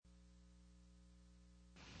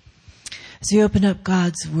As we open up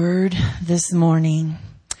God's Word this morning,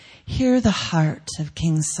 hear the heart of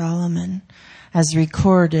King Solomon as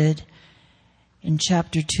recorded in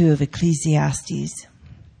chapter 2 of Ecclesiastes.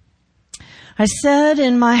 I said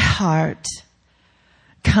in my heart,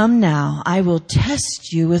 "Come now, I will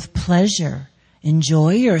test you with pleasure.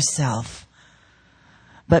 Enjoy yourself."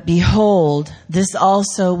 But behold, this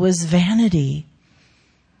also was vanity.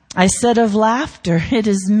 I said of laughter, "It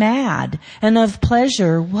is mad," and of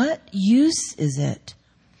pleasure, "What use is it?"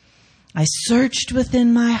 I searched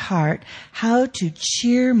within my heart how to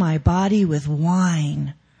cheer my body with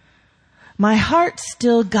wine. My heart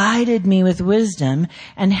still guided me with wisdom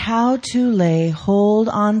and how to lay hold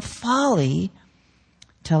on folly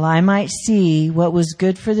till I might see what was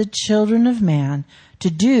good for the children of man to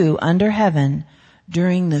do under heaven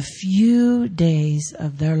during the few days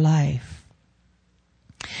of their life.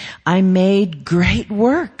 I made great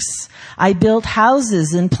works. I built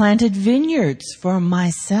houses and planted vineyards for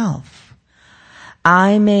myself.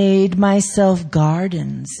 I made myself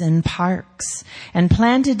gardens and parks and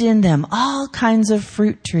planted in them all kinds of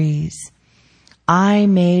fruit trees. I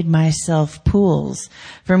made myself pools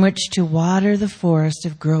from which to water the forest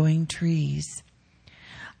of growing trees.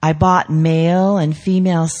 I bought male and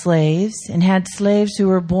female slaves and had slaves who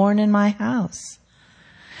were born in my house.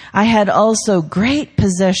 I had also great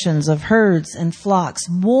possessions of herds and flocks,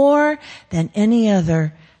 more than any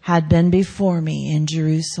other had been before me in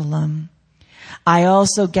Jerusalem. I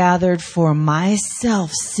also gathered for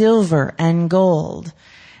myself silver and gold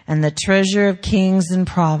and the treasure of kings and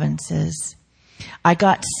provinces. I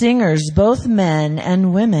got singers, both men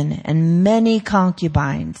and women, and many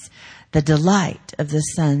concubines, the delight of the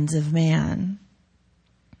sons of man.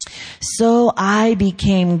 So I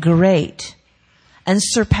became great and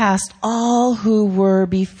surpassed all who were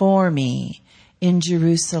before me in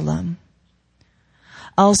Jerusalem.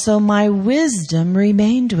 Also my wisdom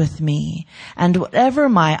remained with me, and whatever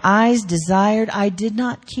my eyes desired, I did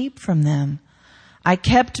not keep from them. I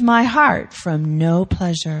kept my heart from no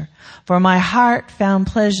pleasure, for my heart found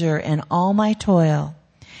pleasure in all my toil,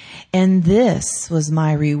 and this was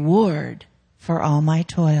my reward for all my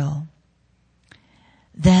toil.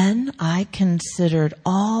 Then I considered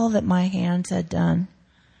all that my hands had done,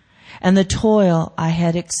 and the toil I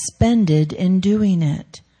had expended in doing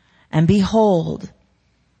it. And behold,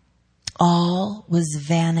 all was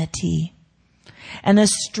vanity, and a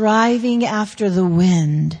striving after the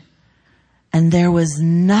wind, and there was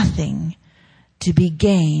nothing to be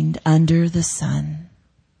gained under the sun.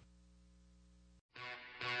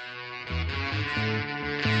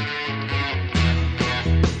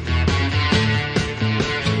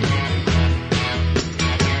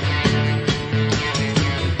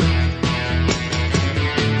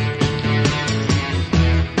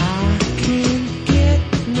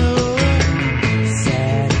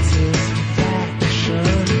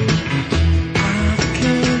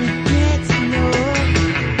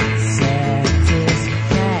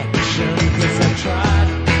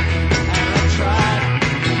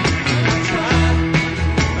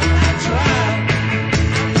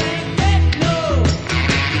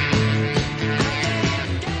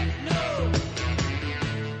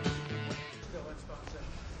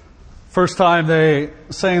 First time they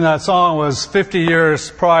sang that song was 50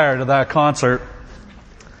 years prior to that concert.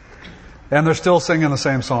 And they're still singing the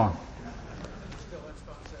same song.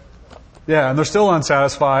 Yeah, and they're still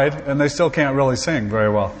unsatisfied, and they still can't really sing very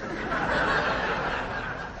well.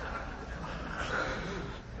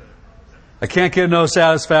 I can't get no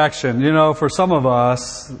satisfaction. You know, for some of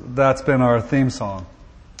us, that's been our theme song.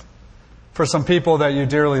 For some people that you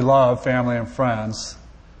dearly love, family and friends,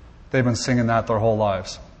 they've been singing that their whole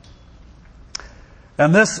lives.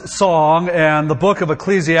 And this song and the book of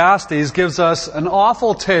Ecclesiastes gives us an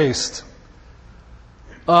awful taste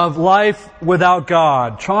of life without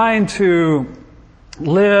God, trying to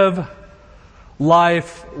live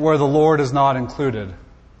life where the Lord is not included.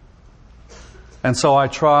 And so I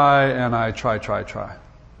try and I try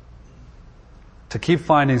to keep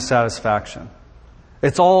finding satisfaction.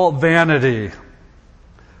 It's all vanity.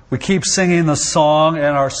 We keep singing the song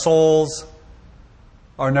and our souls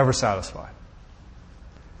are never satisfied.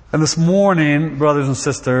 And this morning, brothers and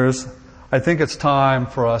sisters, I think it's time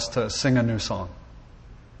for us to sing a new song.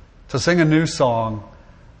 To sing a new song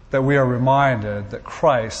that we are reminded that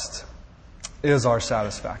Christ is our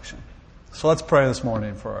satisfaction. So let's pray this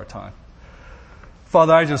morning for our time.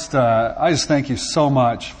 Father, I just thank you so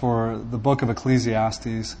much for the book of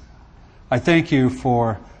Ecclesiastes. I thank you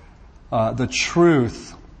for the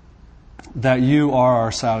truth that you are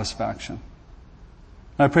our satisfaction.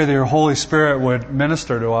 I pray that your Holy Spirit would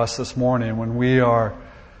minister to us this morning when we are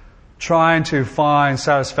trying to find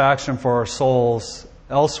satisfaction for our souls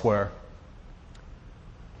elsewhere.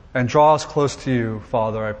 And draw us close to you,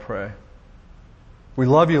 Father, I pray. We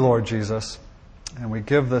love you, Lord Jesus, and we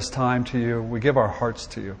give this time to you. We give our hearts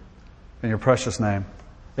to you. In your precious name,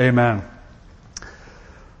 amen.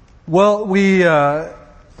 Well, we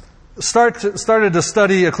started to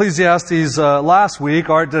study Ecclesiastes last week.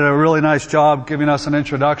 Art did a really nice job giving us an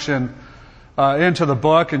introduction into the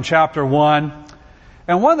book in chapter 1.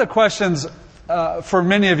 And one of the questions for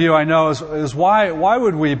many of you I know is why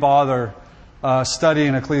would we bother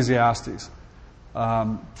studying Ecclesiastes?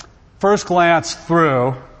 First glance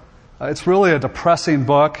through, it's really a depressing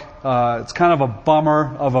book. It's kind of a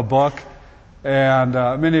bummer of a book. And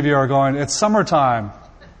many of you are going, it's summertime.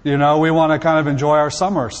 You know, we want to kind of enjoy our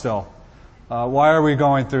summer still. Why are we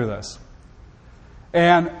going through this?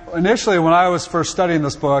 And initially, when I was first studying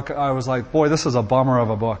this book, I was like, boy, this is a bummer of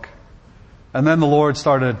a book. And then the Lord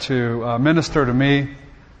started to minister to me,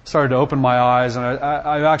 started to open my eyes, and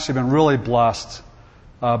I've actually been really blessed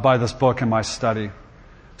by this book in my study.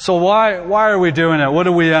 So why are we doing it? What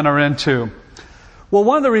do we enter into? Well,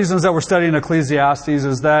 one of the reasons that we're studying Ecclesiastes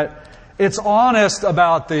is that it's honest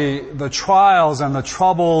about the trials and the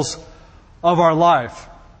troubles of our life.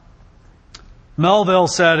 Melville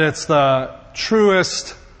said it's the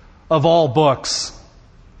truest of all books.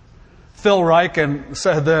 Phil Ryken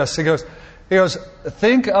said this. He goes,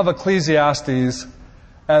 think of Ecclesiastes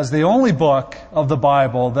as the only book of the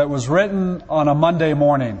Bible that was written on a Monday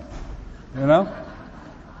morning. You know?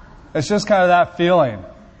 It's just kind of that feeling.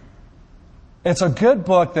 It's a good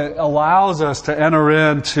book that allows us to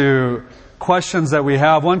enter into questions that we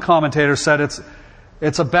have. One commentator said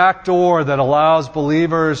it's a back door that allows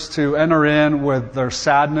believers to enter in with their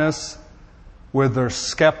sadness, with their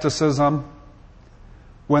skepticism,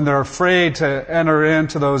 when they're afraid to enter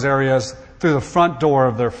into those areas through the front door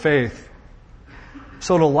of their faith.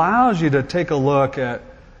 So it allows you to take a look at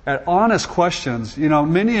honest questions. You know,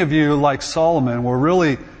 many of you, like Solomon, were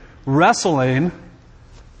really wrestling.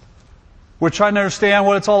 We're trying to understand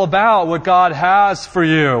what it's all about, what God has for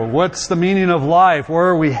you. What's the meaning of life? Where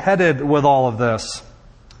are we headed with all of this?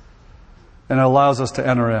 And it allows us to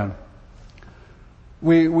enter in.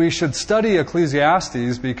 We should study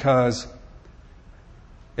Ecclesiastes because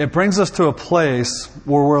it brings us to a place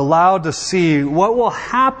where we're allowed to see what will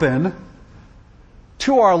happen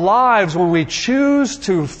to our lives when we choose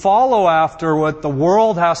to follow after what the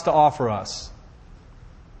world has to offer us,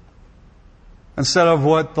 instead of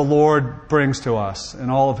what the Lord brings to us in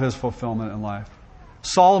all of His fulfillment in life.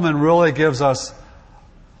 Solomon really gives us,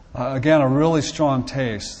 again, a really strong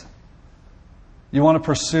taste. You want to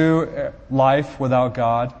pursue life without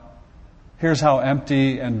God? Here's how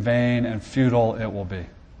empty and vain and futile it will be.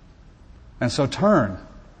 And so turn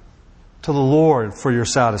to the Lord for your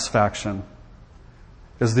satisfaction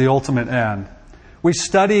is the ultimate end. We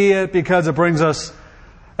study it because it brings us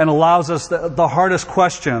and allows us the hardest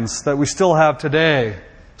questions that we still have today,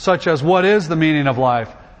 such as, what is the meaning of life?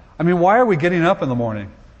 I mean, why are we getting up in the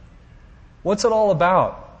morning? What's it all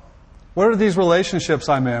about? What are these relationships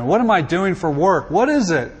I'm in? What am I doing for work? What is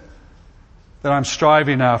it that I'm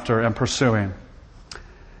striving after and pursuing?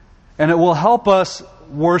 And it will help us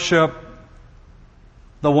worship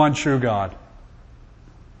the one true God.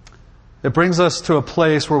 It brings us to a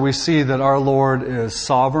place where we see that our Lord is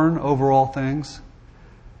sovereign over all things.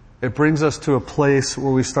 It brings us to a place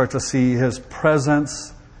where we start to see His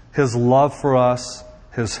presence, His love for us,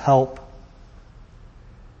 His help.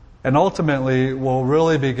 And ultimately, we'll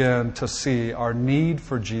really begin to see our need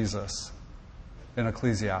for Jesus in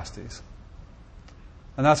Ecclesiastes.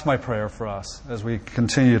 And that's my prayer for us as we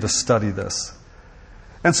continue to study this.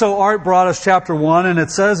 And so Art brought us chapter 1, and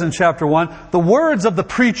it says in chapter 1, the words of the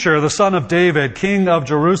preacher, the son of David, king of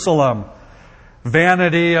Jerusalem.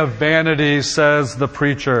 Vanity of vanities, says the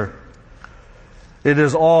preacher. It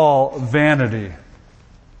is all vanity.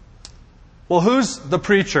 Well, who's the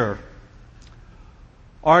preacher?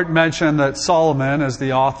 Art mentioned that Solomon is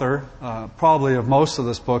the author, probably of most of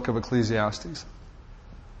this book of Ecclesiastes.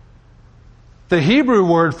 The Hebrew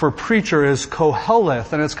word for preacher is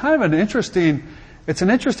koheleth, and it's kind of an interesting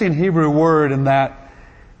Hebrew word in that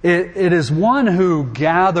it is one who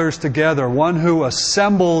gathers together, one who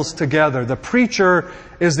assembles together. The preacher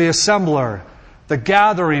is the assembler, the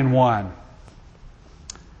gathering one.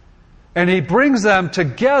 And he brings them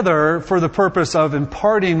together for the purpose of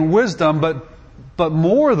imparting wisdom, but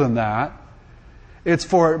more than that, it's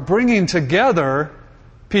for bringing together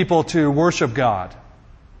people to worship God.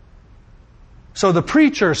 So the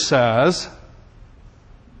preacher says,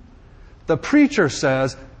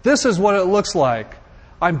 this is what it looks like.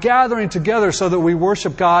 I'm gathering together so that we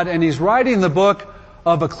worship God. And he's writing the book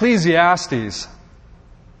of Ecclesiastes.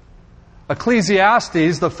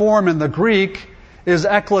 Ecclesiastes, the form in the Greek, is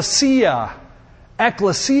ekklesia.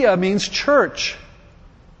 Ekklesia means church.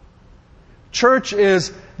 Church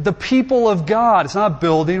is the people of God. It's not a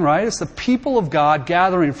building, right? It's the people of God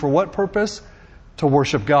gathering for what purpose? To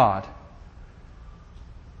worship God.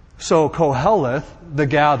 So Koheleth, the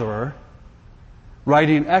gatherer,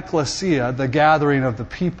 writing ekklesia, the gathering of the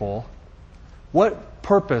people, what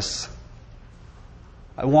purpose?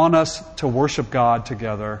 I want us to worship God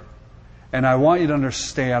together, and I want you to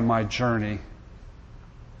understand my journey,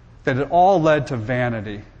 that it all led to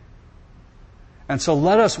vanity. And so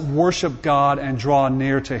let us worship God and draw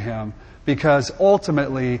near to Him, because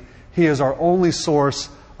ultimately He is our only source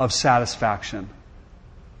of satisfaction.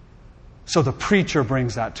 So the preacher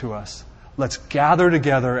brings that to us. Let's gather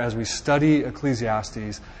together as we study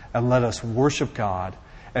Ecclesiastes and let us worship God.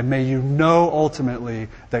 And may you know ultimately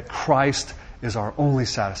that Christ is our only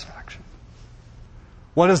satisfaction.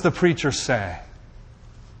 What does the preacher say?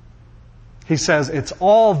 He says, it's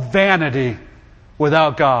all vanity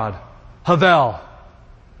without God. Havel.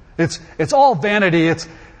 It's all vanity. It's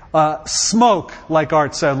smoke, like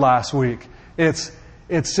Art said last week. It's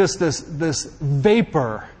just this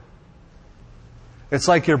vapor. It's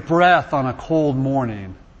like your breath on a cold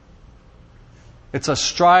morning. It's a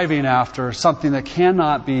striving after something that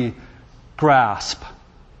cannot be grasped.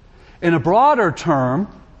 In a broader term,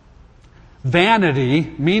 vanity,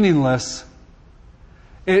 meaningless,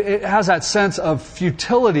 it has that sense of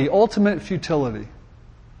futility, ultimate futility.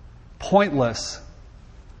 Pointless.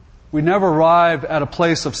 We never arrive at a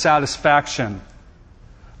place of satisfaction.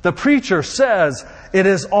 The preacher says it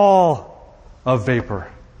is all a vapor.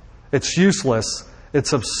 It's useless.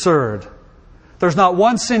 It's absurd. There's not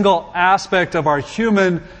one single aspect of our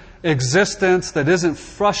human existence that isn't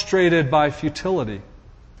frustrated by futility.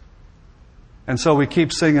 And so we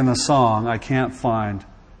keep singing the song, I can't find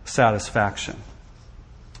satisfaction.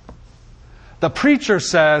 The preacher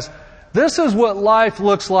says, this is what life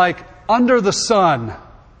looks like under the sun.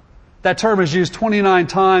 That term is used 29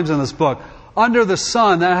 times in this book. Under the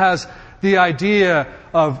sun, that has the idea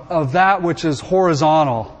of that which is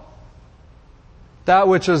horizontal. That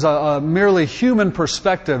which is a merely human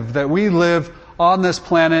perspective, that we live on this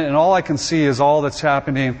planet and all I can see is all that's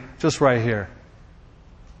happening just right here.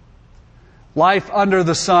 Life under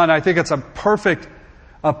the sun, I think it's a perfect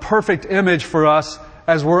image for us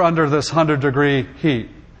as we're under this 100-degree heat,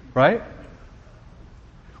 right?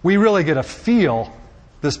 We really get to feel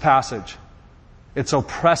this passage. It's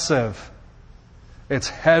oppressive. It's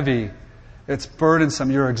heavy. It's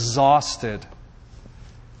burdensome. You're exhausted.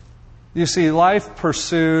 You see, life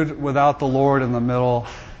pursued without the Lord in the middle,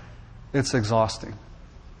 it's exhausting.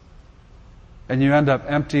 And you end up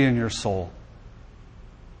empty in your soul.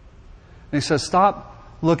 And he says,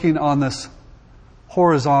 stop looking on this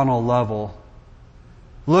horizontal level.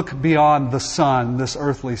 Look beyond the sun, this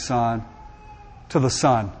earthly sun, to the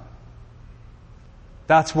sun.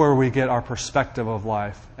 That's where we get our perspective of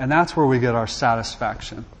life. And that's where we get our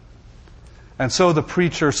satisfaction. And so the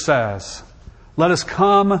preacher says, let us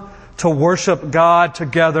come to worship God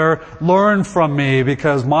together. Learn from me,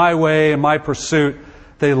 because my way and my pursuit,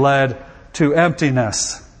 they led to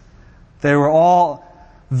emptiness. They were all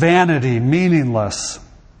vanity, meaningless.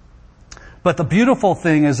 But the beautiful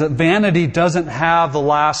thing is that vanity doesn't have the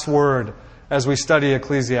last word as we study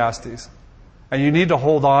Ecclesiastes. And you need to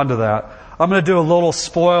hold on to that. I'm going to do a little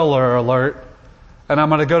spoiler alert, and I'm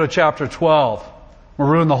going to go to chapter 12. We'll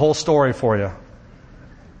ruin the whole story for you.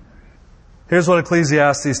 Here's what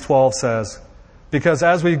Ecclesiastes 12 says. Because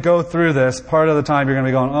as we go through this, part of the time you're going to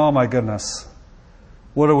be going, oh my goodness,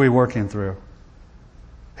 what are we working through?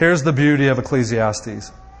 Here's the beauty of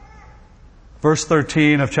Ecclesiastes. Verse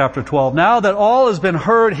 13 of chapter 12. Now that all has been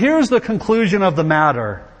heard, here's the conclusion of the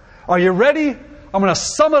matter. Are you ready? I'm going to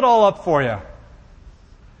sum it all up for you.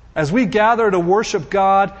 As we gather to worship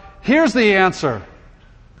God, here's the answer.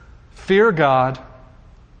 Fear God.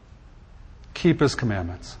 Keep His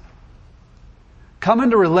commandments. Come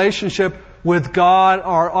into relationship with God,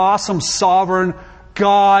 our awesome sovereign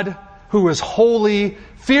God who is holy.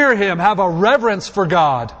 Fear Him. Have a reverence for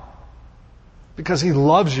God. Because He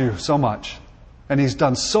loves you so much. And He's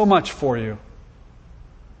done so much for you.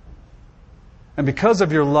 And because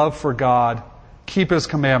of your love for God, keep His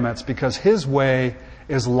commandments, because His way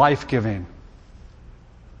is life-giving.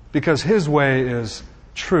 Because His way is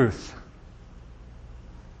truth.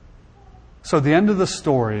 So at the end of the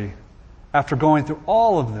story, after going through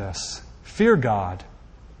all of this, fear God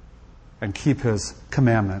and keep His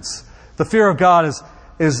commandments. The fear of God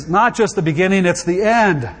is not just the beginning, it's the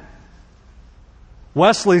end.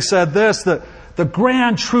 Wesley said this, that the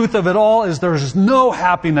grand truth of it all is there's no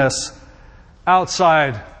happiness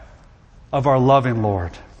outside of our loving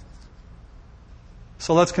Lord.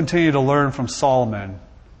 So let's continue to learn from Solomon.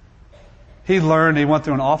 He went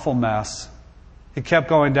through an awful mess. He kept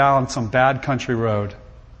going down some bad country road.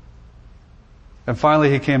 And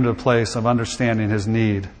finally he came to a place of understanding his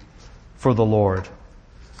need for the Lord.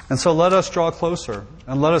 And so let us draw closer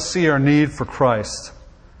and let us see our need for Christ.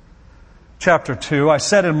 Chapter 2, I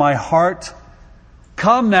said in my heart,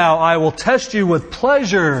 come now, I will test you with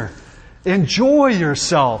pleasure. Enjoy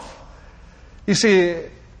yourself. You see,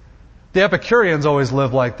 the Epicureans always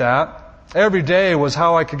lived like that. Every day was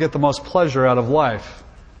how I could get the most pleasure out of life.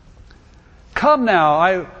 Come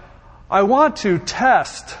now, I want to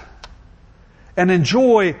test and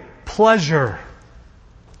enjoy pleasure.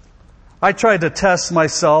 I tried to test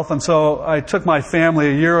myself, and so I took my family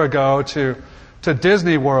a year ago to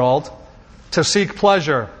Disney World to seek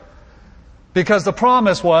pleasure. Because the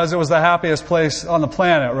promise was it was the happiest place on the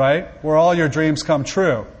planet, right? Where all your dreams come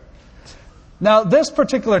true. Now, this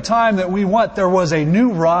particular time that we went, there was a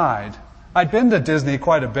new ride. I'd been to Disney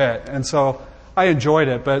quite a bit, and so I enjoyed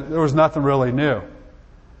it, but there was nothing really new.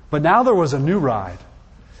 But now there was a new ride.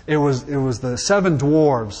 It was the Seven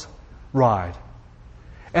Dwarves ride.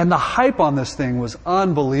 And the hype on this thing was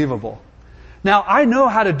unbelievable. Now, I know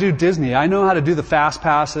how to do Disney. I know how to do the fast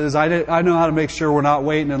passes. I know how to make sure we're not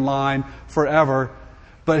waiting in line forever.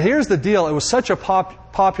 But here's the deal. It was such a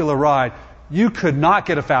popular ride, you could not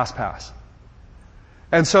get a fast pass.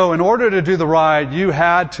 And so in order to do the ride, you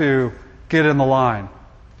had to get in the line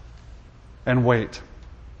and wait.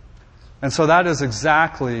 And so that is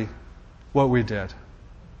exactly what we did.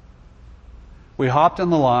 We hopped in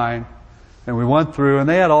the line and we went through, and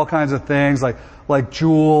they had all kinds of things like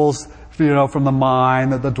jewels, from the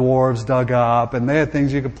mine that the dwarves dug up, and they had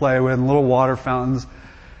things you could play with, and little water fountains.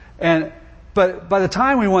 But by the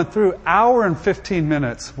time we went through, hour and 15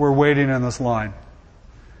 minutes we're waiting in this line.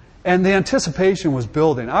 And the anticipation was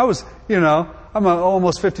building. I was, I'm an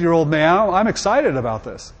almost 50-year-old man. I'm excited about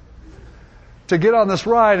this. To get on this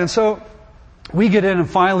ride. And so we get in, and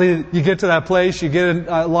finally you get to that place, you get in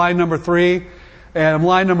line number 3, and I'm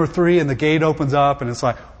line number 3, and the gate opens up, and it's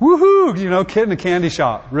like, woohoo, kid in a candy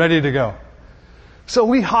shop, ready to go. So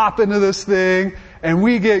we hop into this thing, and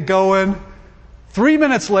we get going. 3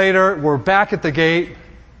 minutes later, we're back at the gate,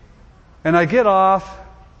 and I get off,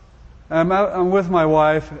 and I'm with my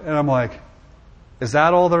wife, and I'm like, is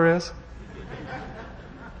that all there is?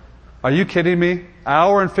 Are you kidding me?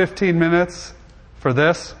 Hour and 15 minutes for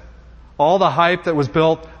this? All the hype that was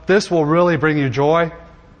built, this will really bring you joy?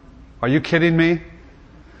 Are you kidding me?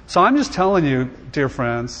 So I'm just telling you, dear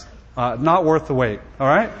friends, not worth the wait, all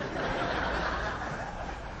right?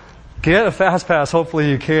 Get a fast pass, hopefully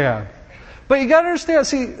you can. But you got to understand,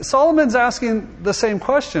 see, Solomon's asking the same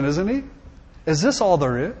question, isn't he? Is this all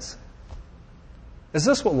there is? Is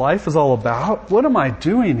this what life is all about? What am I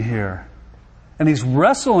doing here? And he's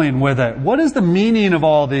wrestling with it. What is the meaning of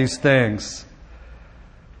all these things?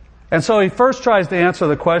 And so he first tries to answer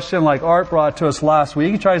the question like Art brought to us last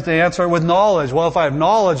week. He tries to answer it with knowledge. Well, if I have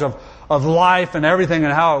knowledge of life and everything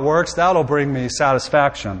and how it works, that'll bring me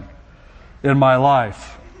satisfaction in my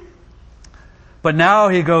life. But now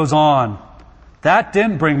he goes on. That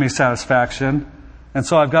didn't bring me satisfaction, and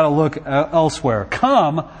so I've got to look elsewhere.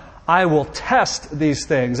 Come, I will test these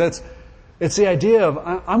things. It's the idea of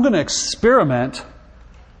I'm going to experiment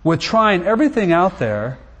with trying everything out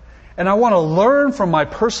there, and I want to learn from my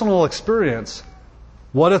personal experience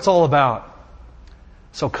what it's all about.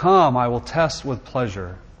 So come, I will test with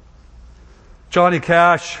pleasure. Johnny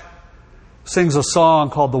Cash sings a song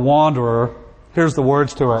called The Wanderer. Here's the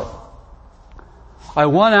words to it. I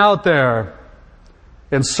went out there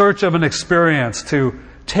in search of an experience to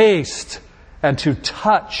taste and to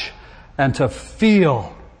touch and to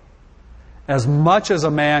feel as much as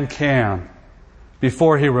a man can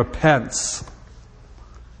before he repents.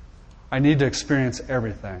 I need to experience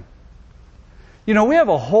everything. We have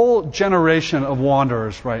a whole generation of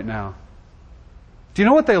wanderers right now. Do you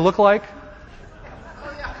know what they look like?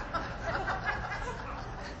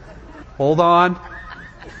 Hold on.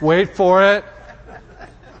 Wait for it.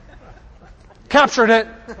 Captured it.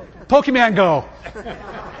 Pokemon Go.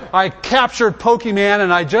 I captured Pokemon,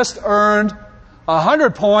 and I just earned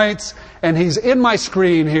 100 points, and he's in my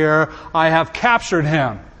screen here. I have captured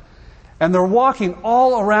him. And they're walking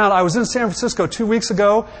all around. I was in San Francisco 2 weeks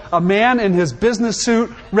ago. A man in his business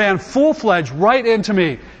suit ran full-fledged right into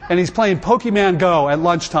me, and he's playing Pokemon Go at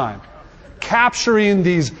lunchtime, capturing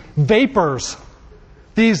these vapors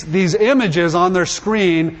these images on their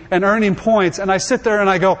screen and earning points. And I sit there and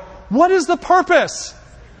I go, what is the purpose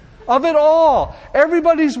of it all?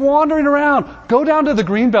 Everybody's wandering around. Go down to the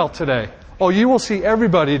Greenbelt today. Oh, you will see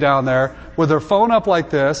everybody down there with their phone up like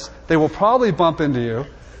this. They will probably bump into you.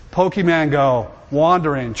 Pokemon Go,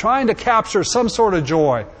 wandering, trying to capture some sort of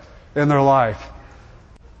joy in their life.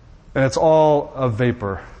 And it's all a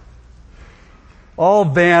vapor. All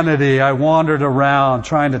vanity. I wandered around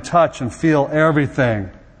trying to touch and feel everything.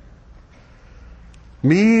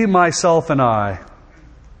 Me, myself, and I.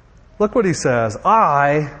 Look what he says.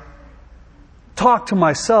 I talk to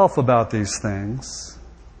myself about these things.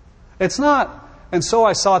 It's not, and so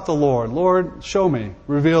I sought the Lord. Lord, show me,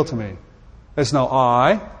 reveal to me. It's no,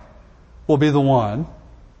 I will be the one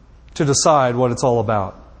to decide what it's all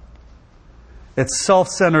about. It's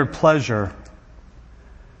self-centered pleasure.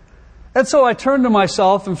 And so I turned to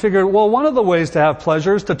myself and figured, well, one of the ways to have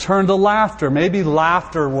pleasure is to turn to laughter. Maybe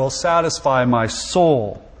laughter will satisfy my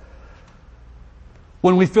soul.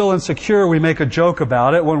 When we feel insecure, we make a joke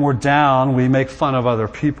about it. When we're down, we make fun of other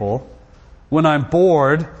people. When I'm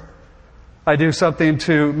bored, I do something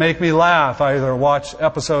to make me laugh. I either watch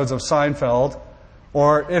episodes of Seinfeld,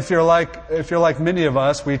 or if you're like many of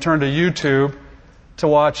us, we turn to YouTube to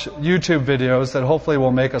watch YouTube videos that hopefully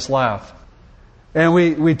will make us laugh. And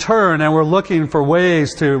we turn and we're looking for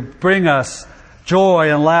ways to bring us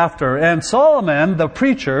joy and laughter. And Solomon, the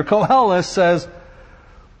preacher, Koheles, says,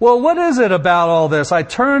 well, what is it about all this? I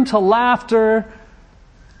turn to laughter,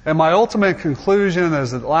 and my ultimate conclusion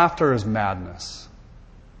is that laughter is madness.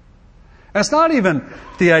 And it's not even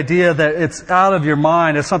the idea that it's out of your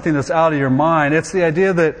mind, it's something that's out of your mind. It's the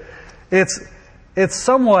idea that it's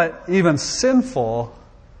somewhat even sinful.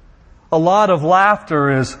 A lot of laughter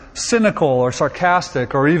is cynical or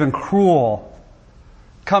sarcastic or even cruel,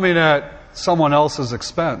 coming at someone else's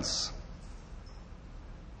expense.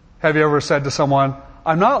 Have you ever said to someone,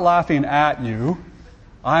 I'm not laughing at you,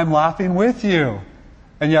 I'm laughing with you,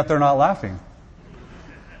 and yet they're not laughing?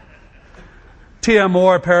 T.M.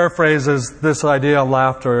 Moore paraphrases this idea of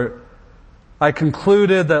laughter. I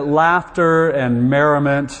concluded that laughter and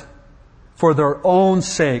merriment for their own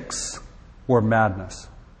sakes were madness.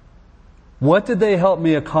 What did they help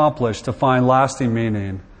me accomplish to find lasting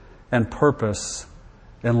meaning and purpose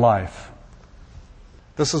in life?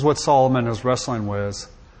 This is what Solomon is wrestling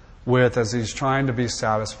with as he's trying to be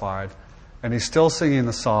satisfied. And he's still singing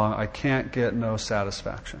the song, I can't get no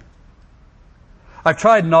satisfaction. I've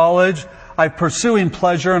tried knowledge, I'm pursuing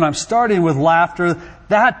pleasure, and I'm starting with laughter.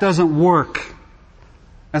 That doesn't work.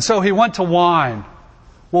 And so he went to wine.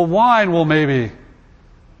 Well, wine will maybe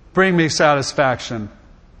bring me satisfaction.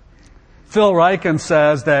 Phil Ryken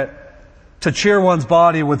says that to cheer one's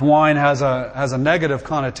body with wine has a negative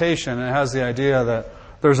connotation. It has the idea that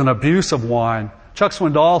there's an abuse of wine. Chuck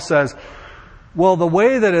Swindoll says, well, the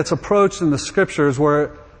way that it's approached in the Scriptures,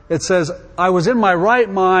 where it says, I was in my right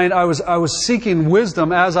mind, I was seeking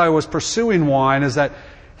wisdom as I was pursuing wine, is that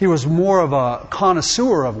he was more of a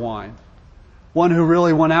connoisseur of wine. One who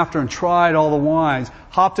really went after and tried all the wines,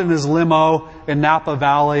 hopped in his limo in Napa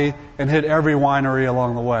Valley and hit every winery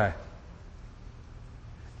along the way.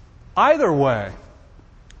 Either way,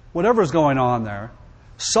 whatever's going on there,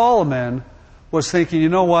 Solomon was thinking, you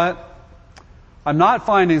know what? I'm not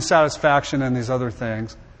finding satisfaction in these other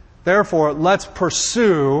things. Therefore, let's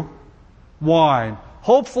pursue wine.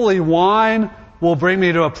 Hopefully, wine will bring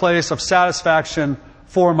me to a place of satisfaction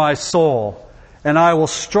for my soul. And I will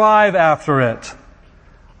strive after it.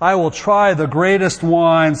 I will try the greatest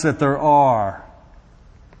wines that there are.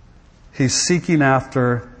 He's seeking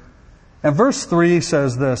after. And verse 3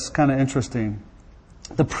 says this, kind of interesting.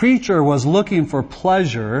 The preacher was looking for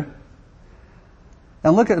pleasure.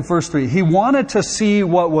 And look at verse 3. He wanted to see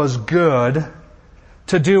what was good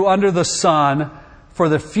to do under the sun for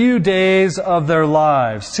the few days of their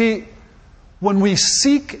lives. See, when we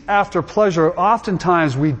seek after pleasure,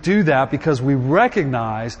 oftentimes we do that because we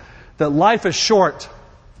recognize that life is short.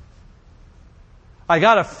 I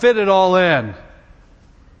got to fit it all in.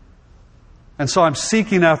 And so I'm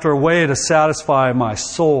seeking after a way to satisfy my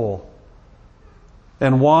soul.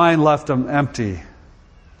 And wine left him empty.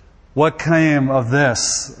 What came of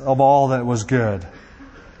this, of all that was good?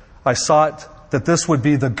 I sought that this would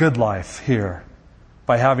be the good life here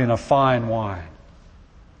by having a fine wine.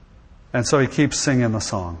 And so he keeps singing the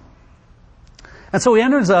song. And so he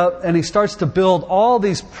enters up and he starts to build all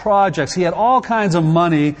these projects. He had all kinds of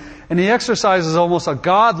money, and he exercises almost a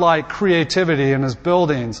godlike creativity in his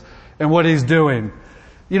buildings and what he's doing.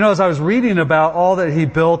 You know, as I was reading about all that he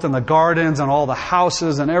built and the gardens and all the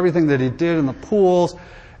houses and everything that he did and the pools,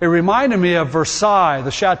 It reminded me of Versailles,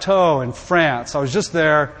 the chateau in France. I was just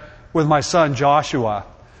there with my son Joshua.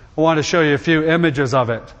 I wanted to show you a few images of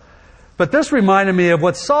it. But this reminded me of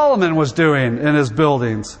what Solomon was doing in his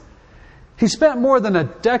buildings. He spent more than a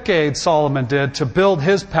decade, Solomon did, to build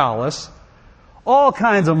his palace, all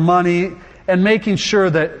kinds of money, and making sure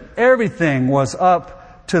that everything was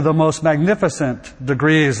up to the most magnificent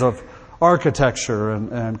degrees of architecture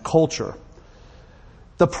and culture.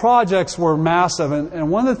 The projects were massive,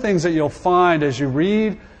 and one of the things that you'll find as you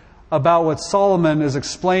read about what Solomon is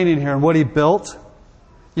explaining here and what he built,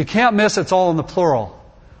 you can't miss it's all in the plural.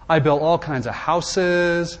 I built all kinds of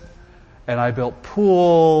houses, and I built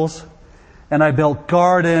pools, and I built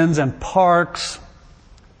gardens and parks.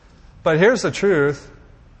 But here's the truth.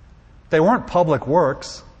 They weren't public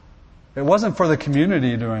works. It wasn't for the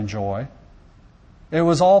community to enjoy. It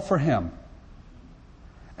was all for him.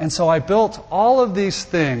 And so I built all of these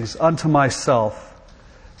things unto myself,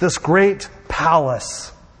 this great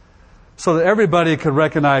palace, so that everybody could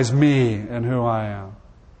recognize me and who I am.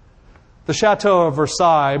 The Chateau of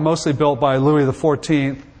Versailles, mostly built by Louis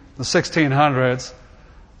XIV, the 1600s.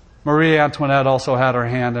 Marie Antoinette also had her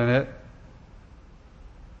hand in it.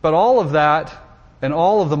 But all of that and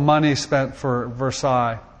all of the money spent for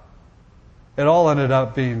Versailles, it all ended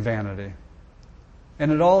up being vanity.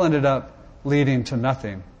 And it all ended up leading to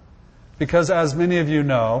nothing. Because as many of you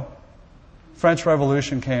know, French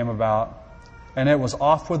Revolution came about and it was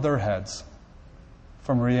off with their heads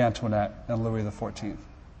for Marie Antoinette and Louis XIV.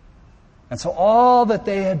 And so all that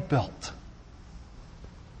they had built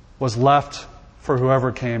was left for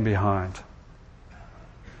whoever came behind.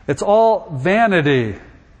 It's all vanity.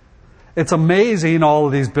 It's amazing, all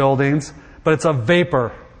of these buildings, but it's a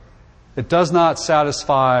vapor. It does not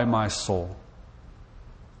satisfy my soul.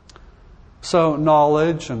 So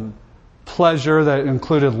knowledge and pleasure that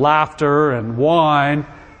included laughter and wine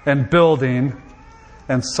and building,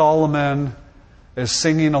 and Solomon is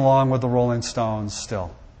singing along with the Rolling Stones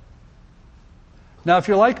still. Now, if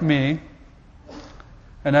you're like me,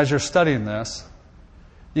 and as you're studying this,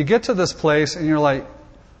 you get to this place and you're like,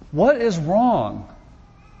 what is wrong?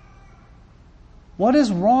 What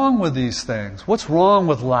is wrong with these things? What's wrong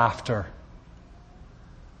with laughter?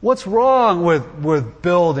 What's wrong with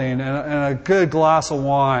building and a good glass of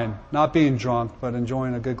wine? Not being drunk, but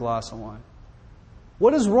enjoying a good glass of wine.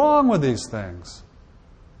 What is wrong with these things?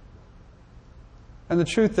 And the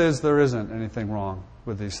truth is, there isn't anything wrong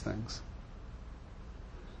with these things.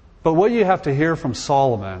 But what you have to hear from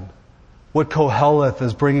Solomon, what Koheleth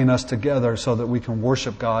is bringing us together so that we can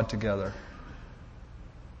worship God together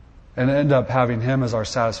and end up having Him as our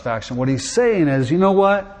satisfaction. What he's saying is, you know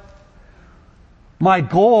what? My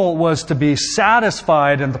goal was to be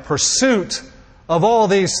satisfied in the pursuit of all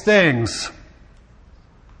these things.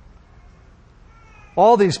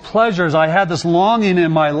 All these pleasures, I had this longing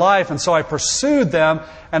in my life, and so I pursued them,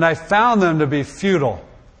 and I found them to be futile.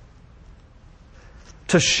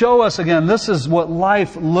 To show us again, this is what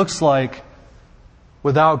life looks like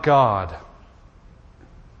without God.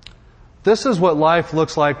 This is what life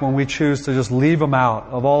looks like when we choose to just leave Him out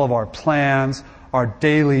of all of our plans, our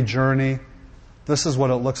daily journey. This is what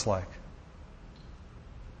it looks like.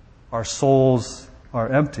 Our souls are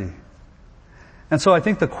empty. And so I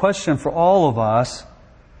think the question for all of us,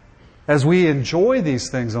 as we enjoy these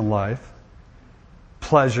things in life,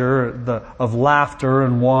 pleasure of laughter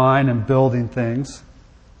and wine and building things,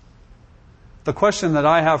 the question that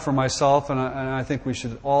I have for myself, and I think we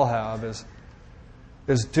should all have, is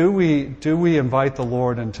do we invite the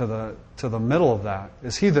Lord into the middle of that?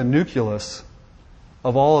 Is He the nucleus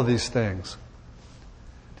of all of these things?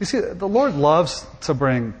 Do you see, the Lord loves to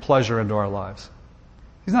bring pleasure into our lives.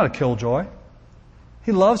 He's not a killjoy.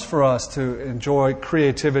 He loves for us to enjoy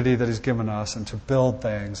creativity that He's given us and to build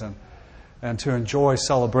things and to enjoy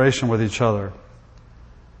celebration with each other.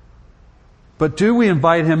 But do we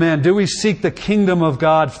invite Him in? Do we seek the kingdom of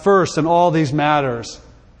God first in all these matters?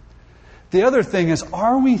 The other thing is,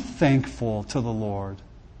 are we thankful to the Lord?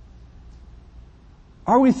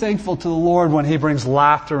 Are we thankful to the Lord when He brings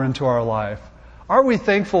laughter into our life? Are we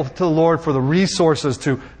thankful to the Lord for the resources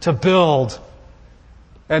to build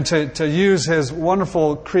and to use His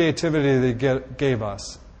wonderful creativity that He gave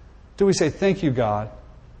us? Do we say, thank you, God,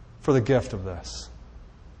 for the gift of this?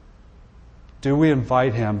 Do we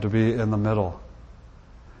invite Him to be in the middle?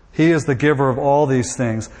 He is the giver of all these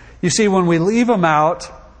things. You see, when we leave Him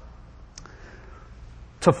out,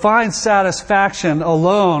 to find satisfaction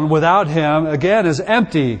alone without Him, again, is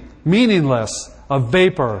empty, meaningless, a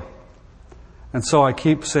vapor. And so I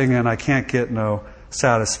keep singing, I can't get no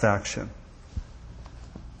satisfaction.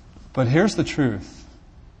 But here's the truth.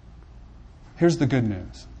 Here's the good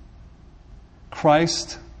news.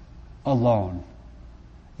 Christ alone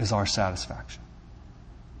is our satisfaction.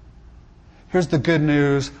 Here's the good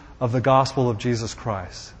news of the gospel of Jesus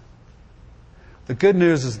Christ. The good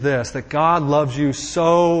news is this, that God loves you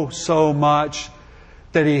so, so much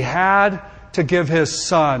that He had to give His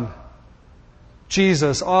Son,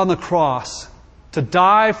 Jesus, on the cross to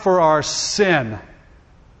die for our sin.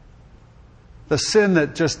 The sin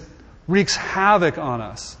that just wreaks havoc on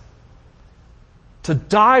us. To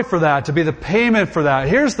die for that, to be the payment for that.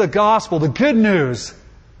 Here's the gospel. The good news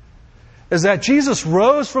is that Jesus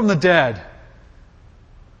rose from the dead.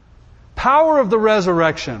 Power of the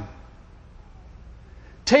resurrection.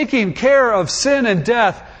 Taking care of sin and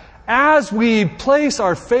death as we place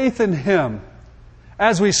our faith in Him.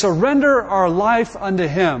 As we surrender our life unto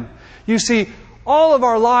Him. You see, all of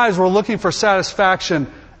our lives we're looking for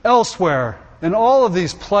satisfaction elsewhere in all of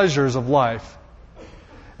these pleasures of life.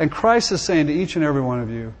 And Christ is saying to each and every one of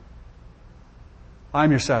you, I'm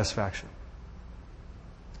your satisfaction.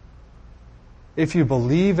 If you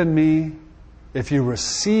believe in me, if you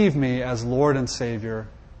receive me as Lord and Savior,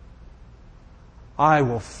 I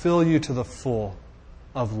will fill you to the full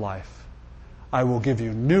of life. I will give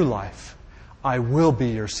you new life. I will be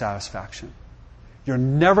your satisfaction. You're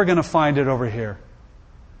never going to find it over here.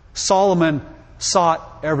 Solomon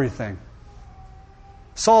sought everything.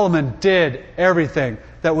 Solomon did everything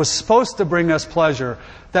that was supposed to bring us pleasure,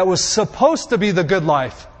 that was supposed to be the good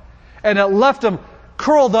life. And it left him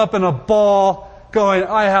curled up in a ball, going,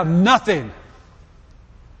 I have nothing.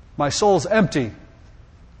 My soul's empty.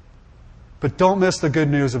 But don't miss the good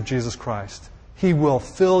news of Jesus Christ. He will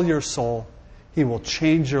fill your soul. He will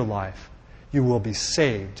change your life. You will be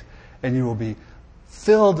saved. And you will be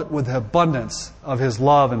filled with the abundance of His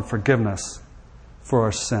love and forgiveness for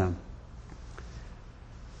our sin.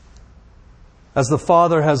 As the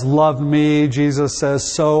Father has loved me, Jesus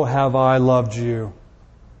says, so have I loved you.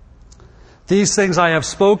 These things I have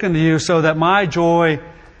spoken to you so that my joy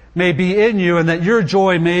may be in you and that your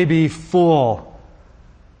joy may be full.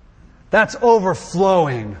 That's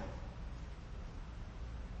overflowing.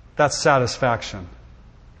 That's satisfaction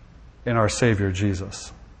in our Savior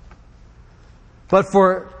Jesus. But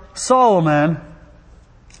for Solomon,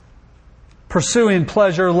 pursuing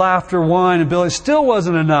pleasure, laughter, wine, and ability still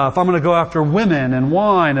wasn't enough. I'm going to go after women and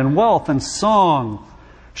wine and wealth and song.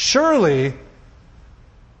 Surely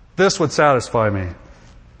this would satisfy me.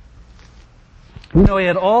 You know, he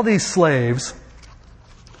had all these slaves,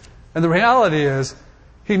 and the reality is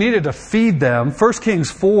he needed to feed them. 1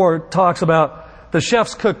 Kings 4 talks about the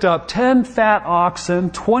chefs cooked up 10 fat oxen,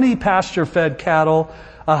 20 pasture-fed cattle,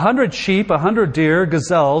 100 sheep, 100 deer,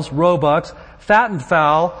 gazelles, roebucks, fattened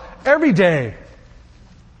fowl, every day,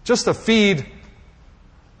 just to feed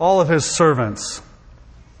all of his servants.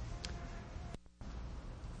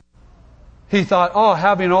 He thought,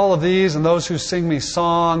 having all of these and those who sing me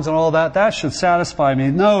songs and all that, that should satisfy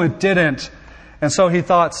me. No, it didn't. And so he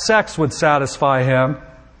thought sex would satisfy him.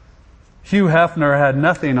 Hugh Hefner had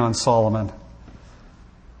nothing on Solomon.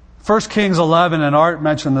 1 Kings 11, and Art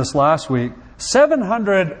mentioned this last week,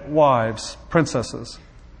 700 wives, princesses,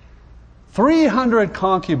 300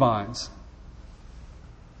 concubines.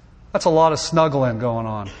 That's a lot of snuggling going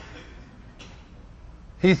on.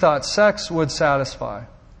 He thought sex would satisfy.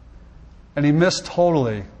 And he missed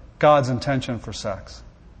totally God's intention for sex.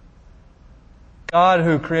 God,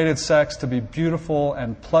 who created sex to be beautiful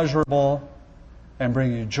and pleasurable and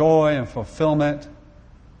bring you joy and fulfillment,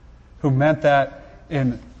 who meant that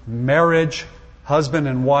in marriage, husband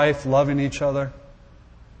and wife loving each other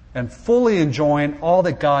and fully enjoying all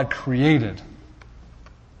that God created.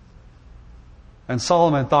 And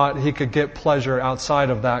Solomon thought he could get pleasure outside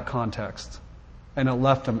of that context, and it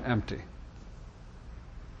left him empty.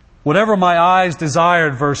 Whatever my eyes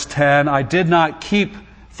desired, verse 10, I did not keep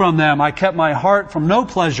from them. I kept my heart from no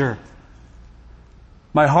pleasure.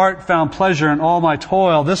 My heart found pleasure in all my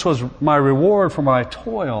toil. This was my reward for my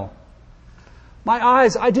toil. My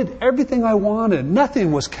eyes, I did everything I wanted.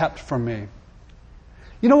 Nothing was kept from me.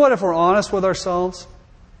 You know what, if we're honest with ourselves,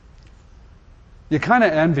 you kind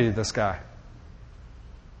of envy this guy.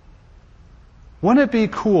 Wouldn't it be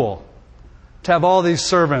cool to have all these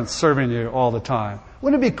servants serving you all the time?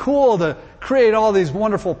 Wouldn't it be cool to create all these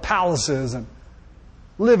wonderful palaces and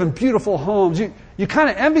live in beautiful homes? You kind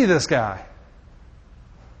of envy this guy.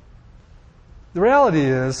 The reality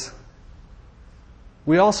is,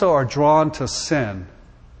 we also are drawn to sin.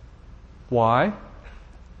 Why?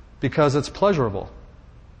 Because it's pleasurable.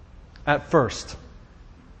 At first.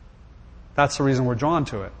 That's the reason we're drawn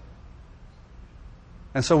to it.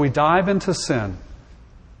 And so we dive into sin.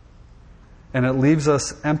 And it leaves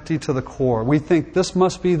us empty to the core. We think this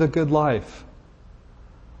must be the good life.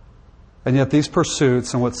 And yet these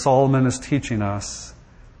pursuits and what Solomon is teaching us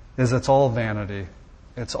is it's all vanity.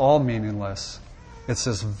 It's all meaningless. It's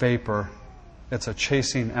this vapor. It's a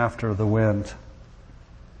chasing after the wind.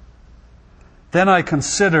 Then I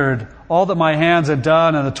considered all that my hands had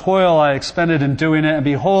done and the toil I expended in doing it. And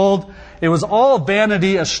behold, it was all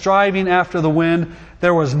vanity, a striving after the wind.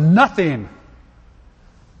 There was nothing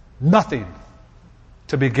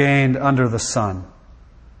to be gained under the sun.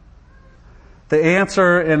 The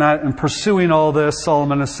answer in pursuing all this,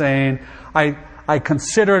 Solomon is saying, I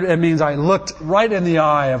considered, it means I looked right in the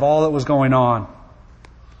eye of all that was going on.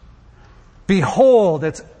 Behold,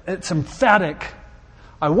 it's emphatic.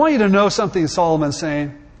 I want you to know something Solomon's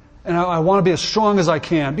saying, and I want to be as strong as I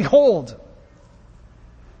can. Behold,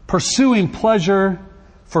 pursuing pleasure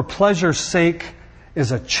for pleasure's sake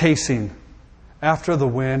is a chasing after the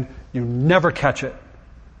wind. You never catch it.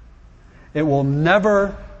 It will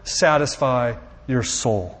never satisfy your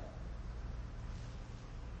soul.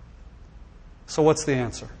 So what's the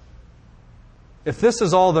answer? If this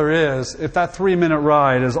is all there is, if that 3-minute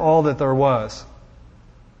ride is all that there was,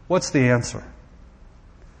 what's the answer?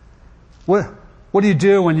 What do you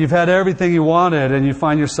do when you've had everything you wanted and you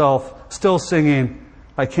find yourself still singing,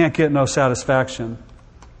 I can't get no satisfaction?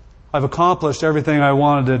 I've accomplished everything I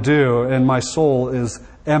wanted to do and my soul is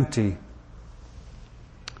empty.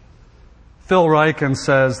 Phil Ryken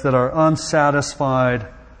says that our unsatisfied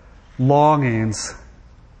longings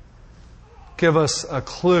give us a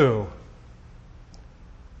clue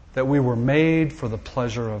that we were made for the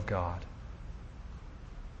pleasure of God.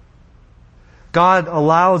 God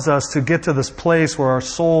allows us to get to this place where our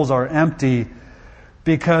souls are empty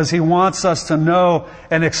because He wants us to know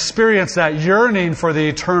and experience that yearning for the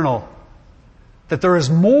eternal. That there is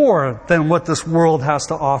more than what this world has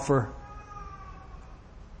to offer.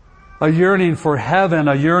 A yearning for heaven,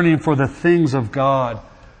 a yearning for the things of God.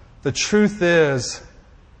 The truth is,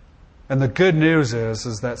 and the good news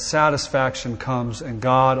is that satisfaction comes in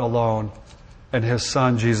God alone and His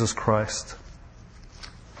Son, Jesus Christ.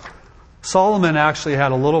 Solomon actually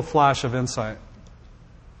had a little flash of insight.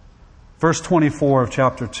 Verse 24 of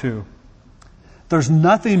chapter 2. There's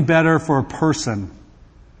nothing better for a person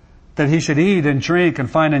that he should eat and drink and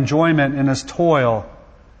find enjoyment in his toil.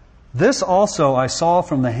 This also I saw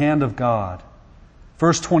from the hand of God.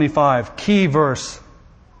 Verse 25, key verse.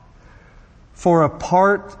 For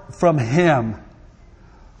apart from Him,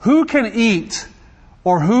 who can eat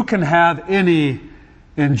or who can have any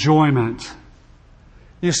enjoyment?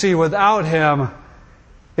 You see, without Him,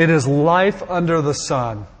 it is life under the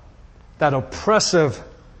sun. That oppressive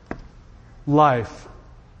life.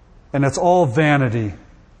 And it's all vanity.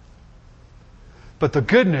 But the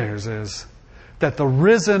good news is that the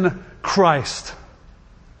risen Christ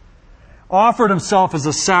offered Himself as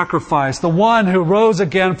a sacrifice, the one who rose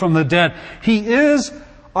again from the dead. He is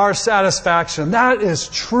our satisfaction. That is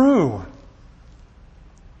true.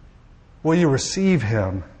 Will you receive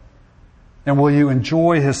Him? And will you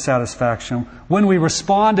enjoy His satisfaction? When we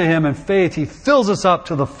respond to Him in faith, He fills us up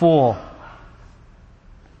to the full.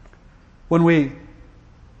 When we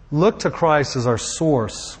look to Christ as our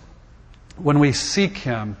source, when we seek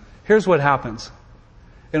Him, here's what happens.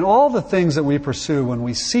 In all the things that we pursue, when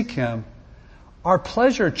we seek Him, our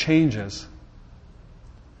pleasure changes.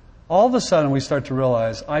 All of a sudden we start to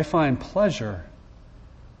realize, I find pleasure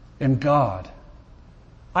in God.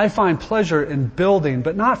 I find pleasure in building,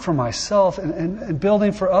 but not for myself, and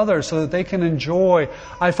building for others so that they can enjoy.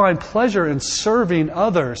 I find pleasure in serving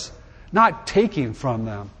others, not taking from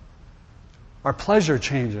them. Our pleasure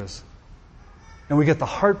changes. And we get the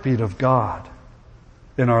heartbeat of God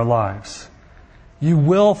in our lives. You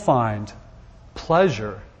will find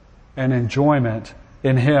pleasure and enjoyment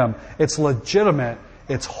in Him. It's legitimate.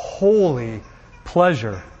 It's holy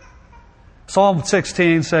pleasure. Psalm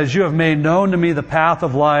 16 says, You have made known to me the path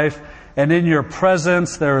of life, and in your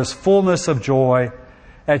presence there is fullness of joy.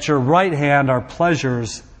 At your right hand are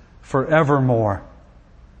pleasures forevermore.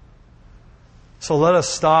 So let us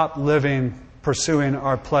stop pursuing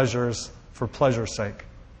our pleasures for pleasure's sake.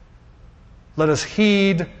 Let us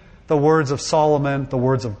heed the words of Solomon, the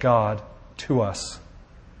words of God to us.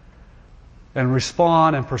 And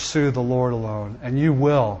respond and pursue the Lord alone. And you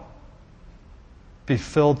will be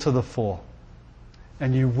filled to the full.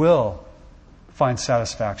 And you will find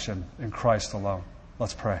satisfaction in Christ alone.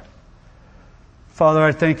 Let's pray. Father,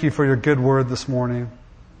 I thank You for Your good word this morning.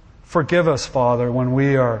 Forgive us, Father, when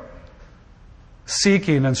we are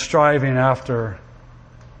seeking and striving after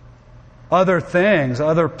other things,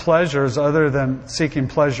 other pleasures, other than seeking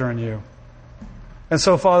pleasure in You. And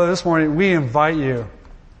so, Father, this morning we invite You.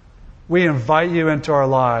 We invite You into our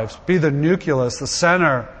lives. Be the nucleus, the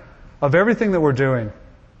center of everything that we're doing.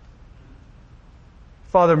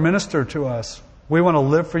 Father, minister to us. We want to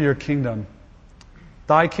live for your kingdom.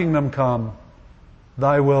 Thy kingdom come,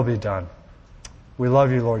 thy will be done. We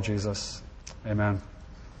love you, Lord Jesus. Amen.